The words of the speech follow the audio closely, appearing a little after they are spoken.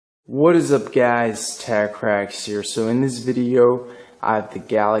What is up guys, TechCracks here. So in this video I have the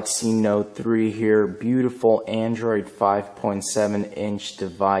Galaxy Note 3 here, beautiful Android 5.7 inch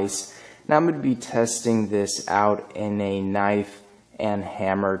device, and I'm going to be testing this out in a knife and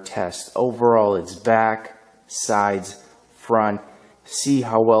hammer test. Overall it's back, sides, front, see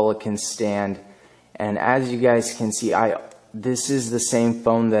how well it can stand. And as you guys can see, this is the same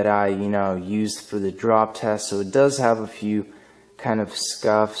phone that I used for the drop test, so it does have a few kind of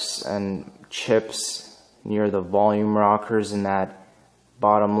scuffs and chips near the volume rockers in that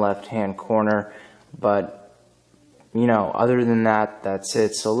bottom left hand corner, but other than that, that's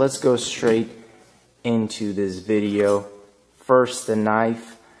it. So let's go straight into this video. First, the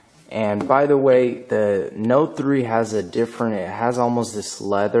knife. And by the way, the Note 3 has it has almost this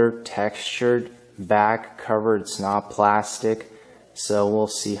leather textured back cover. It's not plastic, so we'll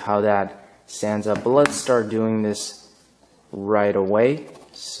see how that stands up. But let's start doing this right away.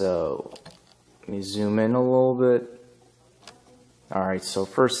 So let me zoom in a little bit. Alright, so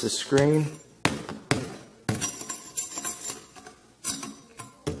first the screen.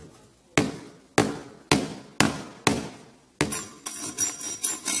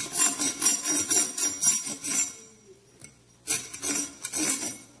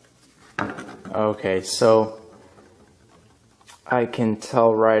 Okay, so I can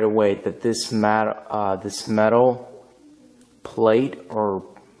tell right away that this metal plate or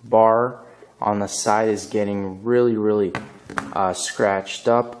bar on the side is getting really scratched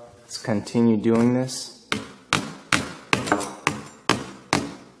up. Let's continue doing this.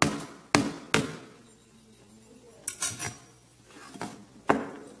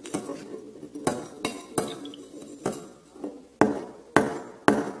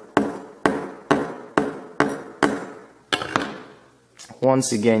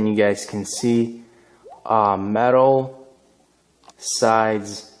 Once again, you guys can see metal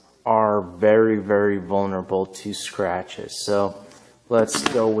sides are very vulnerable to scratches. So let's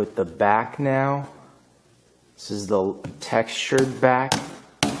go with the back now. This is the textured back.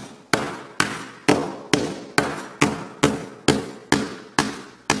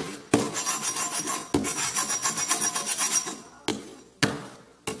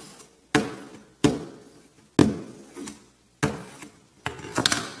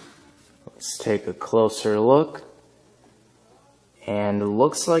 Let's take a closer look. And it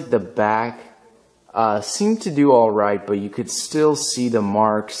looks like the back seemed to do alright, but you could still see the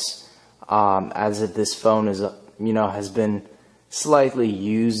marks as if this phone is, has been slightly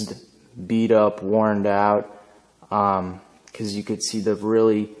used, beat up, worn out, because you could see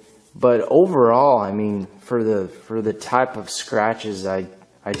the but overall, I mean, for the type of scratches I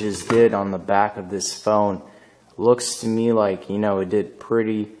just did on the back of this phone, looks to me like, it did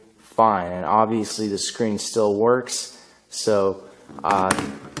pretty fine. And obviously the screen still works, so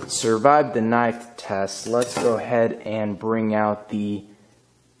survived the knife test. Let's go ahead and bring out the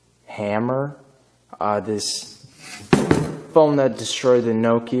hammer. This phone that destroyed the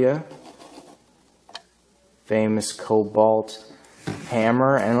Nokia, famous cobalt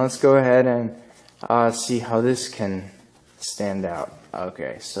hammer, and let's go ahead and see how this can stand out.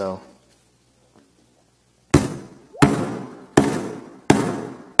 Okay, so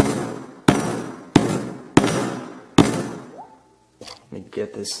let me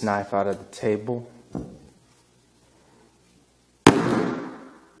get this knife out of the table.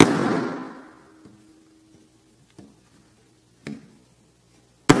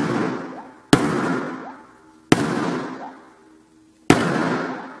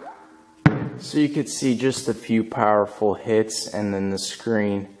 So you could see just a few powerful hits, and then the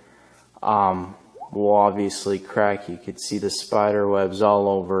screen will obviously crack. You could see the spider webs all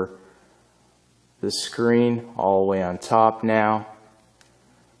over the screen, all the way on top now.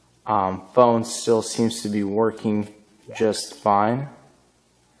 Phone still seems to be working just fine.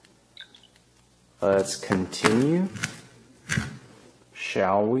 Let's continue,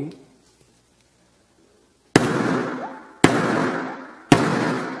 shall we?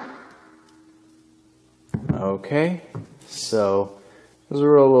 Okay, so those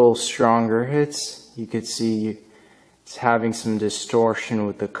were a little stronger hits. You could see it's having some distortion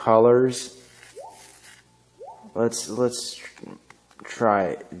with the colors. Let's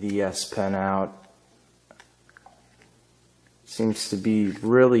try the S Pen out. Seems to be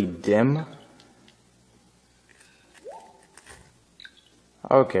really dim.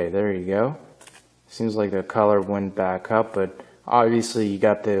 Okay, there you go. Seems like the color went back up, but obviously you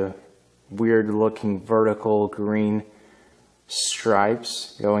got the weird looking vertical green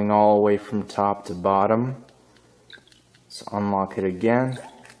stripes going all the way from top to bottom. Let's unlock it again.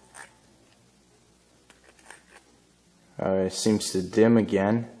 It seems to dim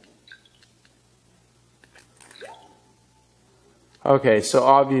again. Okay, so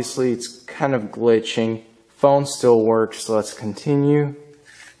obviously it's kind of glitching. Phone still works, so let's continue.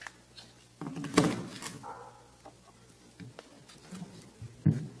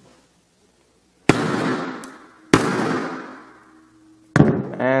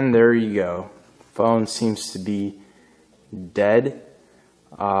 And there you go. Phone seems to be dead.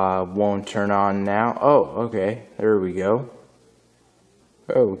 Won't turn on now. Oh, okay. There we go.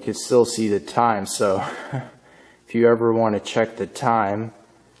 Oh, we can still see the time, so if you ever want to check the time,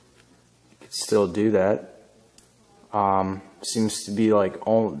 you can still do that. Seems to be like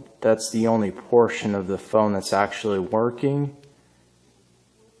that's the only portion of the phone that's actually working.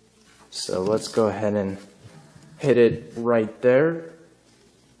 So let's go ahead and hit it right there.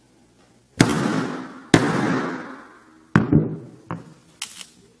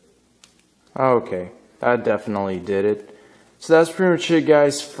 Okay, that definitely did it. So that's pretty much it,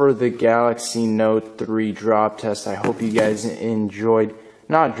 guys, for the Galaxy Note 3 drop test. I hope you guys enjoyed,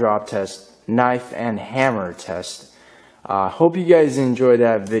 not drop test, knife and hammer test. Hope you guys enjoyed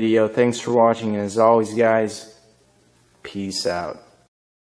that video. Thanks for watching, and as always, guys, peace out.